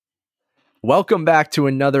Welcome back to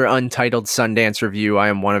another Untitled Sundance review. I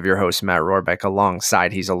am one of your hosts, Matt Rohrbeck.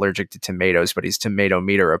 Alongside, he's allergic to tomatoes, but he's tomato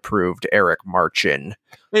meter approved, Eric Marchin.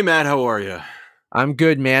 Hey, Matt, how are you? I'm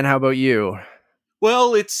good, man. How about you?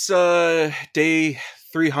 Well, it's day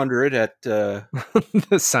 300 at the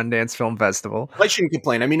Sundance Film Festival. I shouldn't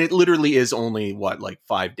complain. I mean, it literally is only,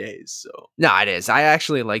 5 days, so... No, it is. I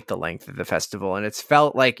actually like the length of the festival, and it's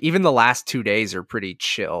felt like even the last 2 days are pretty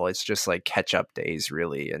chill. It's just like catch-up days,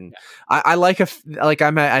 really. And yeah. I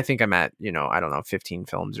think I'm at, I don't know, 15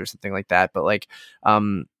 films or something like that. But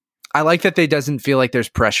I like that they doesn't feel like there's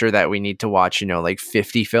pressure that we need to watch,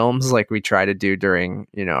 50 films like we try to do during,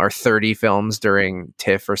 or 30 films during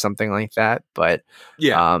TIFF or something like that. But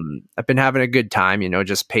yeah, I've been having a good time,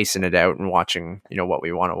 just pacing it out and watching, what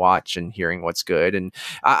we want to watch and hearing what's good. And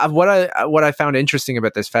what I found interesting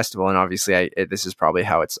about this festival, and obviously this is probably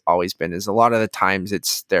how it's always been, is a lot of the times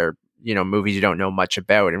it's their movies you don't know much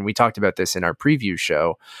about. And we talked about this in our preview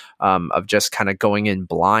show of just kind of going in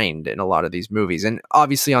blind in a lot of these movies. And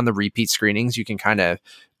obviously on the repeat screenings, you can kind of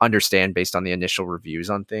understand based on the initial reviews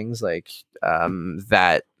on things like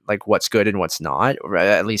that, like what's good and what's not, or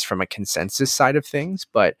at least from a consensus side of things.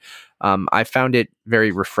 But I found it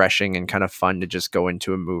very refreshing and kind of fun to just go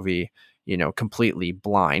into a movie completely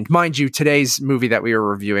blind. Mind you, today's movie that we were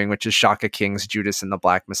reviewing, which is Shaka King's Judas and the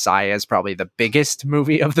Black Messiah, is probably the biggest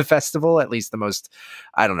movie of the festival, at least the most,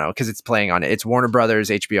 I don't know, because it's playing on it's Warner Brothers,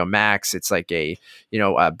 HBO Max. It's like a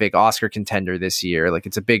big Oscar contender this year. Like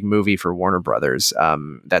it's a big movie for Warner Brothers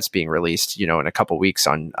that's being released, in a couple weeks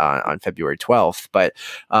on February 12th. But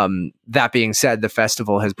that being said, the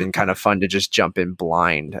festival has been kind of fun to just jump in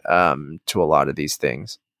blind to a lot of these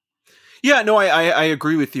things. Yeah, no, I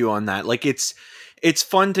agree with you on that. Like it's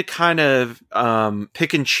fun to kind of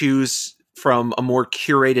pick and choose from a more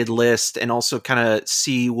curated list and also kind of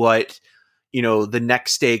see what, the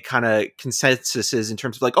next day kind of consensus is in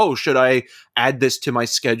terms of like, oh, should I add this to my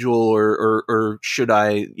schedule or should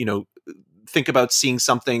I, think about seeing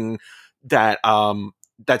something that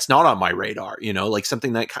that's not on my radar, like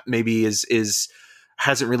something that maybe is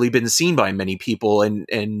hasn't really been seen by many people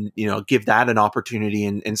and give that an opportunity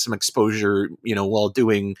and some exposure, while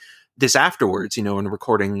doing this afterwards, and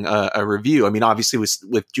recording a review. I mean, obviously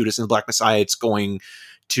with Judas and the Black Messiah, it's going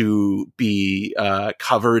to be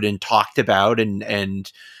covered and talked about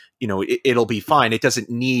and it'll be fine. It doesn't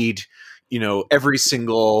need, every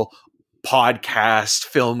single podcast,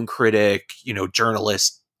 film critic,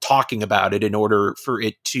 journalist talking about it in order for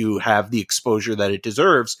it to have the exposure that it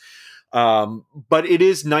deserves. But it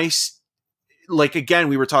is nice. Like, again,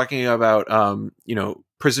 we were talking about,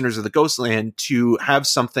 Prisoners of the Ghostland, to have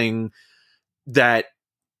something that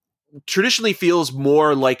traditionally feels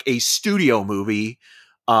more like a studio movie,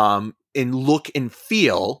 in look and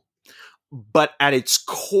feel, but at its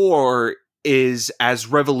core is as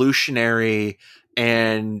revolutionary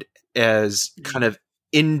and as kind of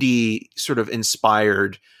indie sort of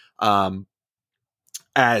inspired,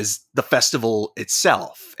 as the festival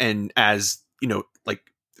itself and as, like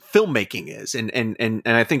filmmaking is. And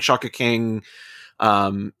I think Shaka King,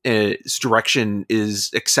 its direction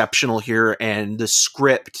is exceptional here. And the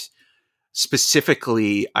script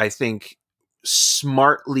specifically, I think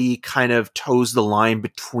smartly kind of toes the line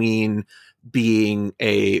between being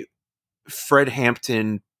a Fred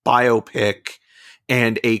Hampton biopic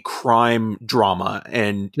and a crime drama,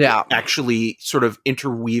 and actually sort of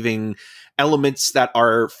interweaving elements that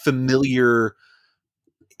are familiar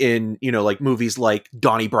in, like movies like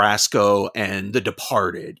Donnie Brasco and The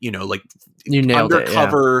Departed, like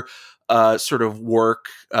undercover sort of work,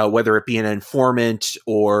 whether it be an informant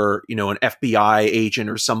or, an FBI agent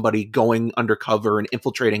or somebody going undercover and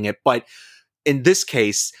infiltrating it. But in this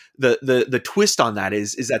case, the twist on that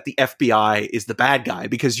is that the FBI is the bad guy,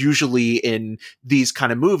 because usually in these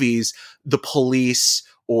kind of movies, the police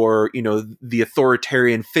or, the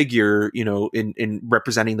authoritarian figure, in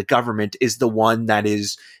representing the government is the one that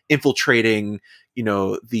is infiltrating,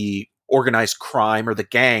 the organized crime or the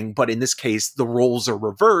gang. But in this case, the roles are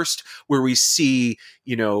reversed, where we see,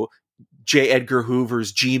 J. Edgar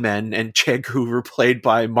Hoover's G-Men, and J. Edgar Hoover played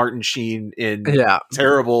by Martin Sheen in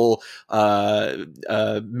terrible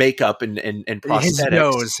makeup and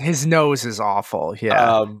prosthetics. His nose is awful.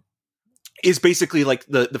 Yeah. Is basically like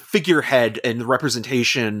the figurehead and the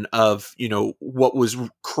representation of, what was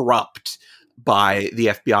corrupt by the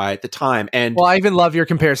FBI at the time. And I even love your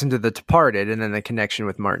comparison to The Departed, and then the connection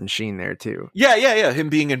with Martin Sheen there too. Yeah. Him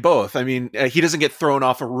being in both. I mean, he doesn't get thrown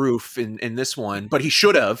off a roof in this one, but he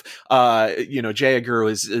should have. J. Edgar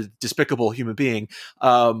was a despicable human being.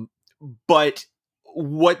 But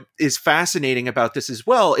what is fascinating about this as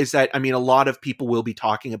well is that, I mean, a lot of people will be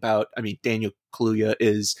talking about, I mean, Daniel Kaluuya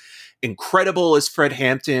is incredible as Fred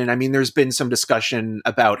Hampton. I mean, there's been some discussion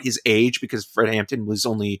about his age because Fred Hampton was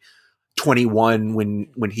only 21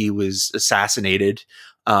 when he was assassinated.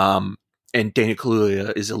 And Daniel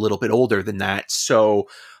Kaluuya is a little bit older than that. So,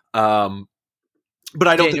 but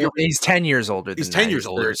I don't think he's 10 years older. He's than 10 that. years He's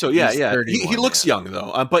older. 30, So yeah, he's yeah. 31, He looks young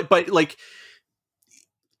though. But like,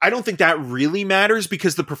 I don't think that really matters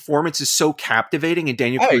because the performance is so captivating, and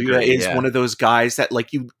Daniel Kaluuya is one of those guys that,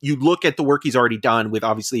 like, you look at the work he's already done with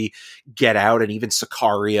obviously Get Out and even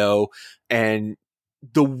Sicario, and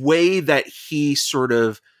the way that he sort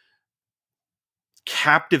of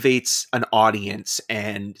captivates an audience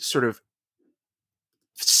and sort of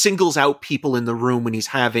singles out people in the room when he's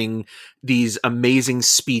having these amazing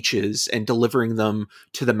speeches and delivering them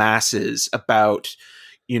to the masses about,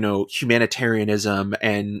 you know, humanitarianism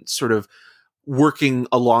and sort of working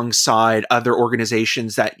alongside other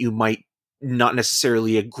organizations that you might not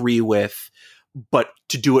necessarily agree with, but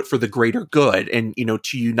to do it for the greater good, and, you know,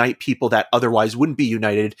 to unite people that otherwise wouldn't be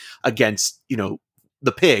united against, you know,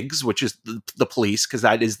 the pigs, which is the police, because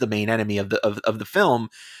that is the main enemy of the film,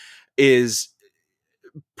 is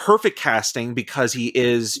perfect casting because he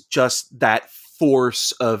is just that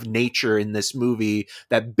force of nature in this movie,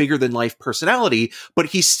 that bigger than life personality, but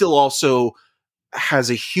he still also has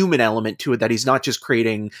a human element to it, that he's not just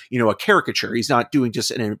creating, you know, a caricature. He's not doing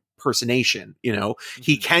just an impersonation, you know.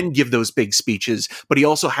 He can give those big speeches, but he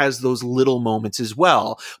also has those little moments as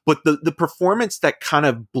well. But the performance that kind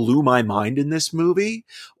of blew my mind in this movie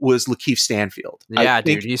was Lakeith Stanfield. Yeah,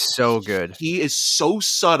 dude, he's so good. He is so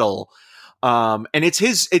subtle. And it's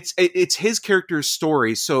his character's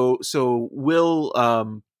story. So it's Will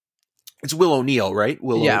O'Neill, right?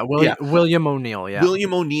 William O'Neill. Yeah,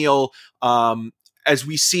 William O'Neill. As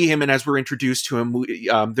we see him and as we're introduced to him,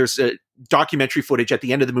 there's a documentary footage at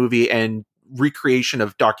the end of the movie and recreation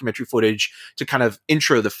of documentary footage to kind of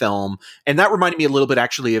intro the film. And that reminded me a little bit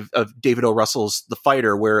actually of David O. Russell's The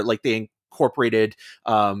Fighter, where like they incorporated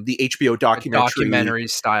the HBO documentary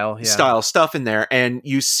style stuff in there. And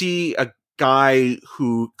you see a guy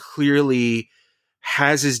who clearly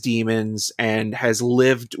has his demons and has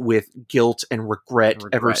lived with guilt and regret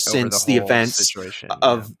ever since the events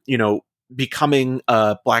of, you know, becoming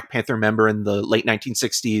a Black Panther member in the late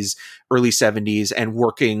 1960s, early 70s, and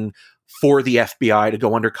working for the FBI to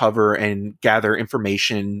go undercover and gather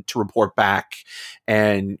information to report back,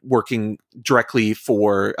 and working directly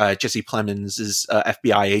for Jesse Plemons'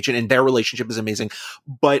 FBI agent. And their relationship is amazing.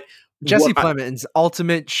 But Jesse Plemons,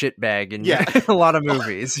 ultimate shitbag in a lot of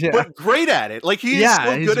movies. Yeah. But great at it. Like, he is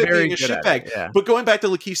so good at being a shitbag. Yeah. But going back to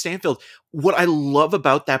Lakeith Stanfield, what I love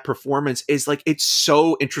about that performance is, like, it's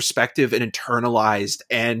so introspective and internalized.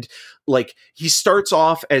 And, like, he starts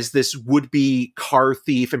off as this would-be car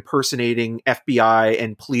thief impersonating FBI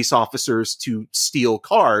and police officers to steal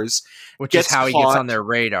cars. Which is how he gets on their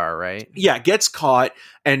radar, right? Yeah, gets caught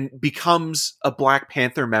and becomes a Black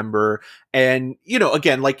Panther member. And, you know,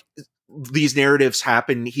 again, like, these narratives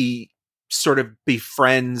happen. He sort of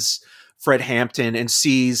befriends Fred Hampton and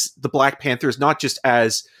sees the Black Panthers not just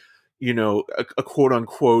as, you know, a quote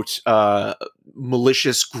unquote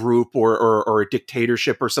malicious group or a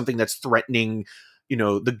dictatorship or something that's threatening, you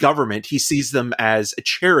know, the government. He sees them as a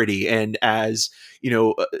charity and as, you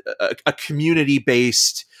know, a community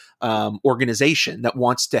based organization that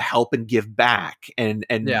wants to help and give back. And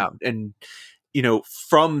you know,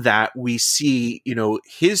 from that we see, you know,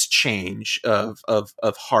 his change of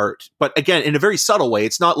heart, but again, in a very subtle way.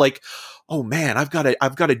 It's not like, oh man, I've got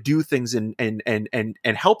to do things and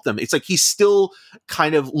help them. It's like he's still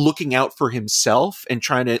kind of looking out for himself and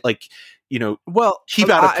trying to, like, you know, keep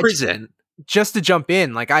out of prison. Just to jump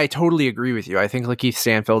in, like, I totally agree with you. I think Lakeith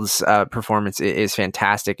Stanfield's performance is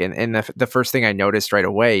fantastic, and the first thing I noticed right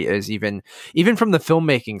away is even from the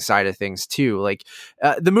filmmaking side of things too. Like,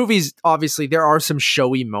 the movie's, obviously there are some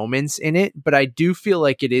showy moments in it, but I do feel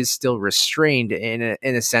like it is still restrained in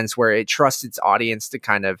a sense where it trusts its audience to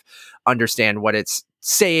kind of understand what it's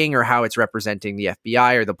saying or how it's representing the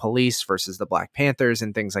FBI or the police versus the Black Panthers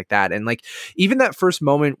and things like that. And, like, even that first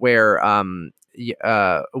moment where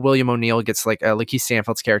William O'Neill gets, like, Lakeith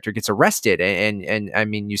Stanfield's character gets arrested, and I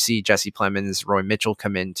mean, you see Jesse Plemons, Roy Mitchell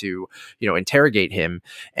come in to, you know, interrogate him,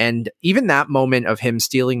 and even that moment of him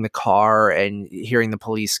stealing the car and hearing the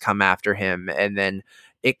police come after him, and then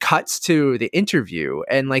it cuts to the interview,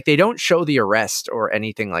 and like they don't show the arrest or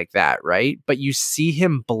anything like that, right? But you see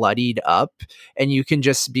him bloodied up, and you can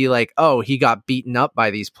just be like, oh, he got beaten up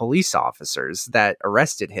by these police officers that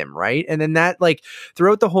arrested him, right? And then that, like,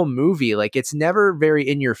 throughout the whole movie, like, it's never very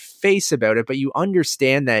in your face about it, but you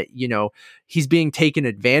understand that, you know, he's being taken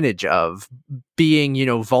advantage of, being, you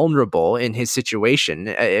know, vulnerable in his situation.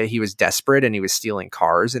 He was desperate and he was stealing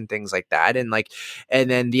cars and things like that. And like, and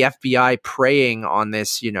then the FBI preying on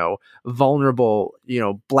this, you know, vulnerable, you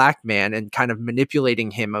know, black man, and kind of manipulating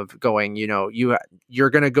him of going, you know, you're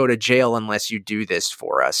going to go to jail unless you do this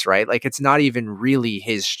for us, right? Like, it's not even really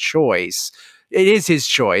his choice. It is his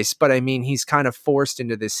choice, but I mean, he's kind of forced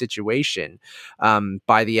into this situation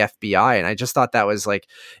by the FBI. And I just thought that was like,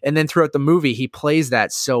 and then throughout the movie, he plays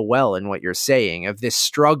that so well in what you're saying, of this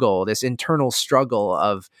struggle, this internal struggle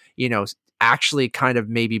of, you know, actually kind of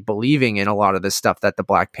maybe believing in a lot of the stuff that the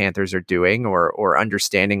Black Panthers are doing, or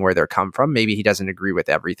understanding where they're come from. Maybe he doesn't agree with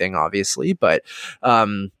everything, obviously, but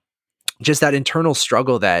just that internal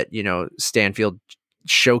struggle that, you know, Stanfield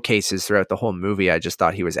showcases throughout the whole movie. I just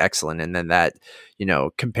thought he was excellent. And then that, you know,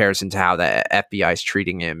 comparison to how the FBI is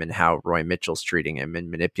treating him, and how Roy Mitchell's treating him and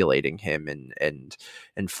manipulating him,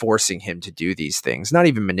 and forcing him to do these things, not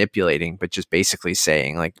even manipulating, but just basically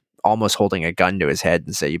saying, like, almost holding a gun to his head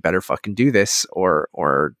and say, you better fucking do this, or,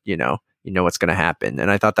 you know what's going to happen. And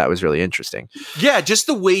I thought that was really interesting. Yeah. Just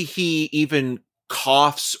the way he even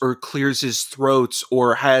coughs or clears his throats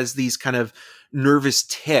or has these kind of nervous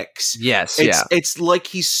tics. Yes. It's like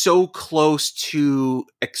he's so close to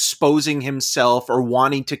exposing himself, or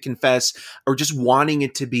wanting to confess, or just wanting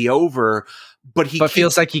it to be over, but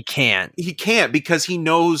feels like he can't. He can't, because he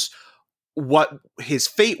knows what his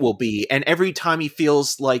fate will be. And every time he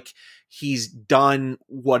feels like he's done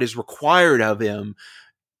what is required of him,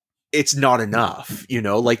 it's not enough, you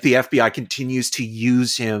know, like the FBI continues to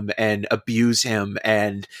use him and abuse him.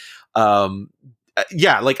 And,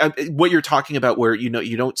 like what you're talking about, where, you know,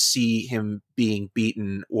 you don't see him being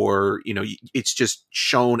beaten, or, you know, it's just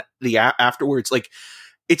shown afterwards, like,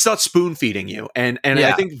 it's not spoon feeding you. And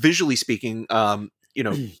I think visually speaking, you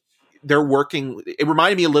know, they're working. It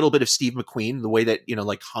reminded me a little bit of Steve McQueen, the way that, you know,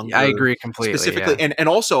 like Hunger. I agree completely. Specifically. Yeah. And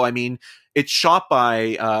also, I mean, it's shot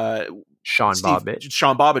by Sean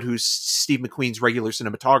Bobbitt, who's Steve McQueen's regular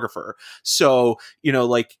cinematographer. So, you know,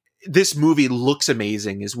 like, this movie looks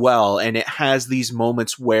amazing as well. And it has these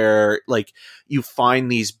moments where, like, you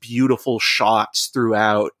find these beautiful shots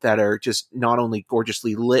throughout that are just not only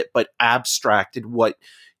gorgeously lit, but abstracted, what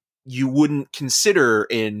you wouldn't consider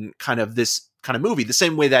in kind of this kind of movie. The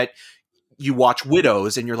same way that you watch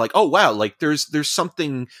Widows and you're like, oh wow, like there's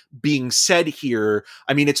something being said here.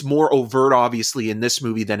 I mean, it's more overt obviously in this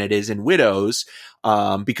movie than it is in Widows,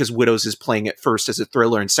 because Widows is playing it first as a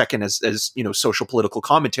thriller and second as you know, social political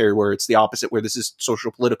commentary, where it's the opposite, where this is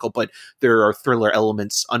social political, but there are thriller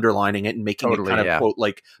elements underlining it and making it kind of quote,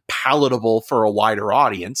 like, palatable for a wider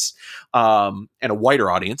audience, and a wider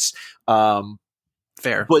audience.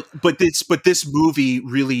 Fair. But this movie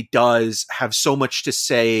really does have so much to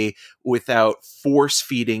say without force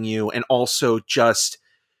feeding you, and also just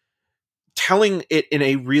telling it in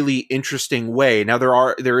a really interesting way. Now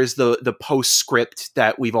there is the postscript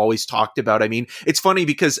that we've always talked about. I mean, it's funny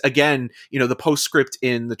because, again, you know, the postscript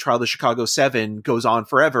in the Trial of the Chicago 7 goes on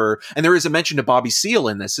forever, and there is a mention to Bobby Seale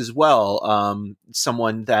in this as well,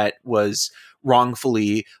 someone that was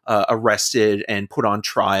wrongfully arrested and put on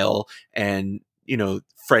trial, and, you know,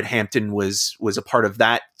 Fred Hampton was a part of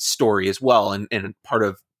that story as well, and part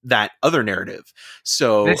of that other narrative.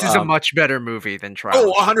 So this is a much better movie than Trial.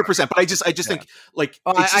 Oh, 100%. But I just think, like,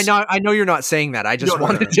 I know you're not saying that. I just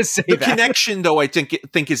wanted to say the that. connection, though, I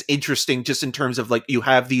think is interesting, just in terms of, like, you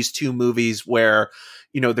have these two movies where,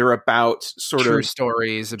 you know, they're about sort true of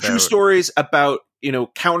stories about, you know,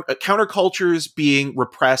 countercultures being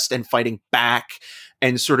repressed and fighting back,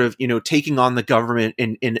 and sort of, you know, taking on the government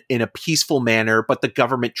in a peaceful manner, but the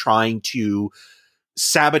government trying to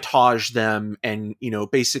sabotage them and, you know,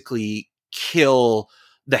 basically kill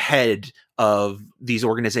the head of these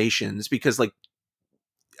organizations, because, like,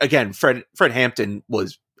 again, Fred Hampton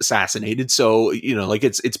was assassinated, so, you know, like,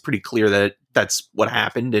 it's pretty clear that that's what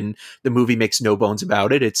happened, and the movie makes no bones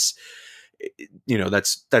about it. It's, you know,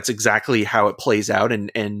 that's exactly how it plays out,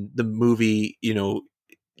 and the movie, you know,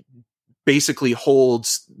 basically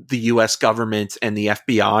holds the US government and the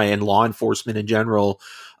FBI and law enforcement in general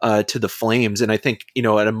to the flames. And I think, you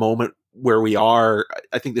know, at a moment where we are,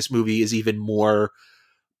 I think this movie is even more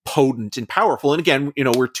potent and powerful. And again, you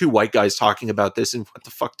know, we're two white guys talking about this, and what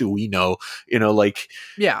the fuck do we know? You know, like,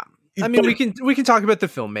 yeah. I mean, we can talk about the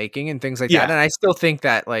filmmaking and things like that, Yeah, and I still think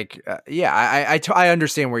that, like, yeah, I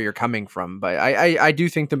understand where you're coming from, but I do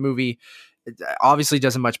think the movie obviously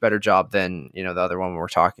does a much better job than the other one we're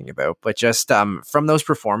talking about. But just from those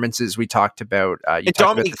performances we talked about, you and talked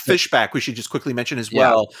about Dominique Fishback, we should just quickly mention as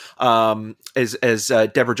yeah, well, as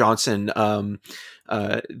Deborah Johnson,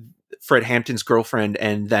 uh, Fred Hampton's girlfriend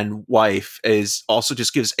and then wife, is also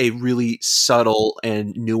just gives a really subtle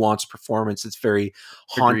and nuanced performance. It's very agreed.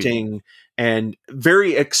 haunting and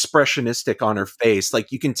very expressionistic on her face.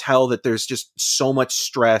 Like you can tell that there's just so much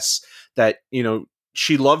stress that,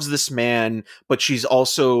 she loves this man, but she's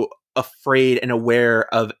also afraid and aware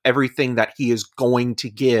of everything that he is going to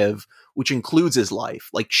give, which includes his life.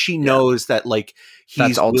 Like she Yeah, knows that like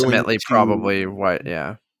that's he's willing ultimately to probably what.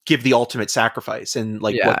 Yeah, give the ultimate sacrifice and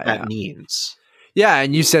like what yeah, that yeah. means. Yeah,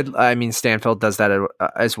 and you said, I mean, Stanfield does that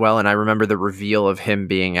as well. And I remember the reveal of him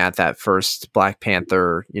being at that first Black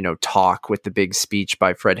Panther, talk with the big speech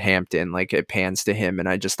by Fred Hampton. Like it pans to him, and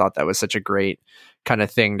I just thought that was such a great kind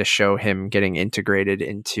of thing to show him getting integrated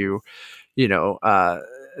into, you know, uh,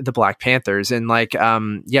 the Black Panthers. And like,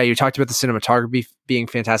 yeah, you talked about the cinematography being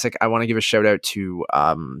fantastic. I want to give a shout out to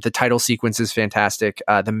the title sequence is fantastic.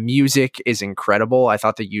 The music is incredible. I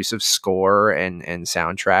thought the use of score and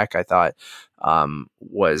soundtrack, I thought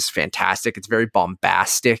was fantastic. It's very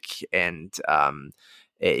bombastic and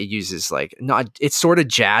it uses like not it's sort of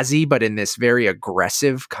jazzy, but in this very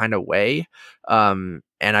aggressive kind of way.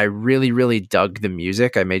 And I really, really dug the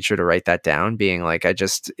music. I made sure to write that down, being like,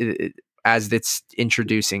 as it's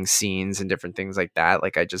introducing scenes and different things like that,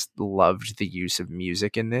 like I just loved the use of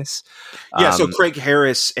music in this. Yeah, so Um, Craig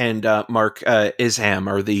Harris and Mark Isham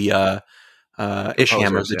are composers,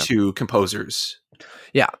 the yeah. two composers.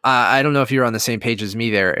 Yeah, I don't know if you're on the same page as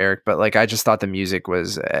me there, Eric, but like I just thought the music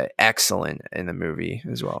was excellent in the movie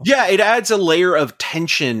as well. Yeah, it adds a layer of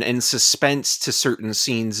tension and suspense to certain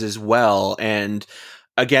scenes as well. And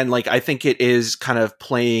again, like I think it is kind of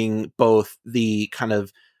playing both the kind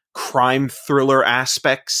of crime thriller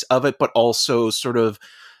aspects of it, but also sort of,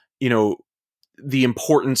 you know, the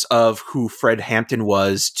importance of who Fred Hampton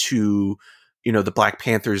was to, the Black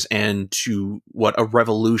Panthers and to what a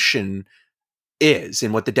revolution is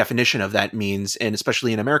and what the definition of that means, and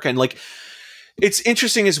especially in America. And like it's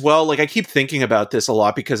interesting as well, like I keep thinking about this a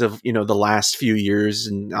lot because of the last few years,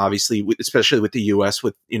 and obviously especially with the US,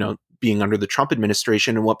 with being under the Trump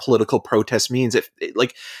administration and what political protest means. It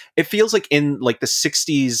feels like in like the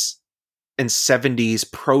 60s and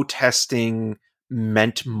 70s, protesting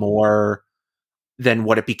meant more than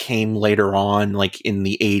what it became later on, like in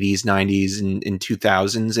the 80s, 90s, and in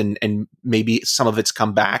 2000s, and maybe some of it's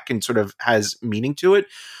come back and sort of has meaning to it.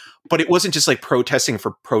 But it wasn't just like protesting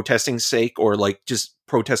for protesting's sake, or like just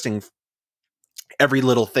protesting every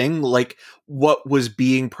little thing. Like what was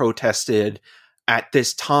being protested at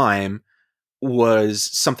this time was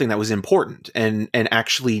something that was important and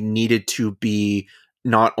actually needed to be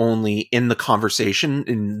not only in the conversation,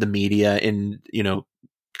 in the media, in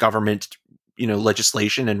government,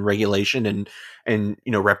 legislation and regulation and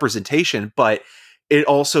representation, but it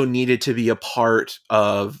also needed to be a part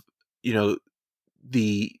of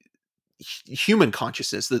the human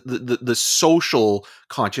consciousness, the social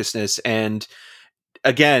consciousness. And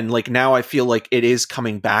again, like now I feel like it is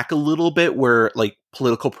coming back a little bit, where like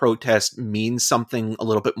political protest means something a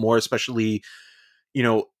little bit more, especially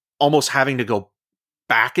almost having to go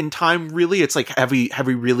back in time. Really, it's like have we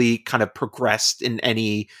really kind of progressed in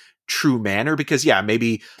any true manner? Because yeah,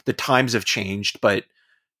 maybe the times have changed, but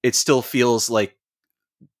it still feels like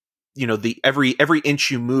the every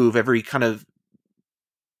inch you move, every kind of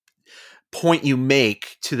point you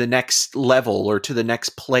make to the next level or to the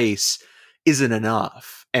next place isn't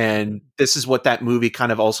enough. And this is what that movie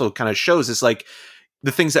kind of also kind of shows, is like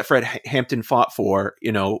the things that Fred Hampton fought for,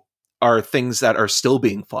 are things that are still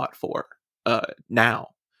being fought for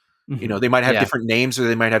now. Mhm. They might have Yeah. different names, or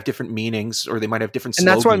they might have different meanings, or they might have different And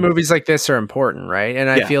that's why slogans. movies like this are important, right? And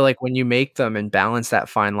I Yeah. feel like when you make them and balance that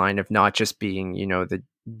fine line of not just being, the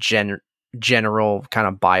general kind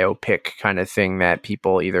of biopic kind of thing that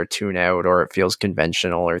people either tune out or it feels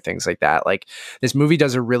conventional or things like that. Like this movie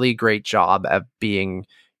does a really great job of being,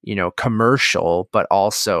 commercial, but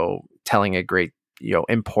also telling a great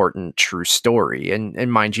important true story.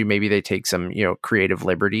 And mind you, maybe they take some, creative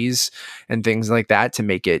liberties and things like that to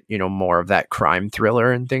make it, more of that crime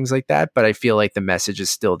thriller and things like that. But I feel like the message is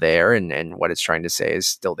still there, and what it's trying to say is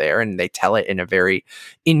still there. And they tell it in a very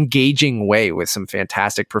engaging way with some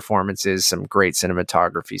fantastic performances, some great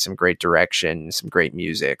cinematography, some great direction, some great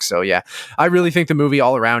music. So yeah, I really think the movie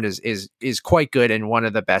all around is quite good and one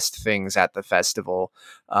of the best things at the festival.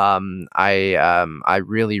 I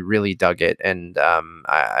really, really dug it, and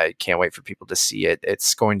I can't wait for people to see it.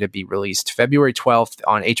 It's going to be released February 12th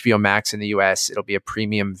on HBO Max in the US. It'll be a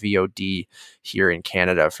premium VOD here in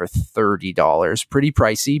Canada for $30. Pretty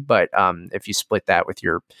pricey, but if you split that with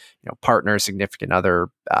your partner, significant other,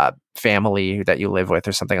 family that you live with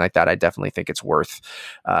or something like that, I definitely think it's worth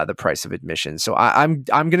the price of admission. So I'm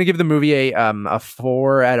going to give the movie a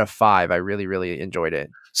 4 out of 5. I really, really enjoyed it.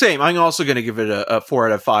 Same. I'm also going to give it a 4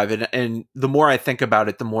 out of 5. And the more I think about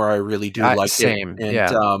it, the more I really do like same, it. And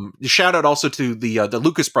yeah. Shout out also to the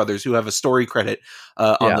Lucas brothers, who have a story credit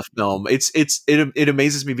on the film. It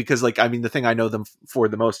amazes me because, like, I mean, the thing I know them for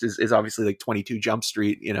the most is obviously like 22 Jump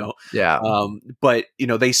Street, Yeah. But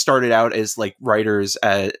they started out as like writers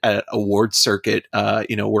at award circuit,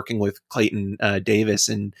 working with Clayton Davis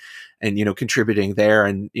and contributing there,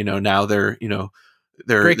 and now they're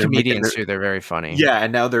Great they're comedians too. They're very funny. yeah,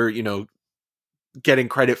 and now they're getting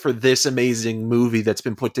credit for this amazing movie that's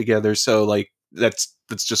been put together. So like that's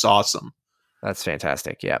just awesome. That's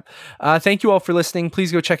fantastic. Yeah. Thank you all for listening.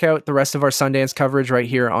 Please go check out the rest of our Sundance coverage right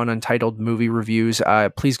here on Untitled Movie Reviews.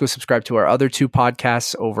 Please go subscribe to our other 2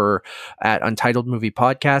 podcasts over at Untitled Movie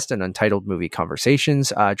Podcast and Untitled Movie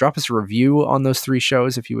Conversations. Drop us a review on those 3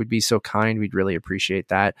 shows if you would be so kind. We'd really appreciate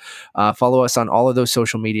that. Follow us on all of those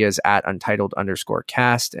social medias at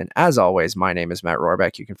Untitled_cast. And as always, my name is Matt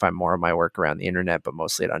Rohrbeck. You can find more of my work around the internet, but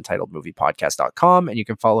mostly at UntitledMoviePodcast.com. And you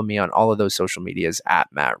can follow me on all of those social medias at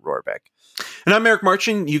Matt Rohrbeck. And I'm Eric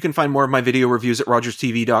Marchin. You can find more of my video reviews at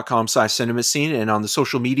rogerstv.com/cinemascene and on the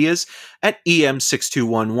social medias at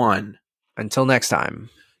EM6211. Until next time.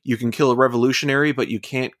 You can kill a revolutionary, but you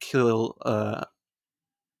can't kill a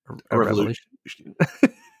revolution.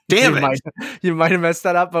 Damn it. You might have messed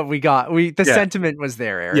that up, but the sentiment was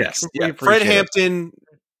there, Eric. Yes. Yeah. Fred Hampton,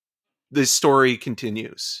 the story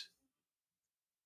continues.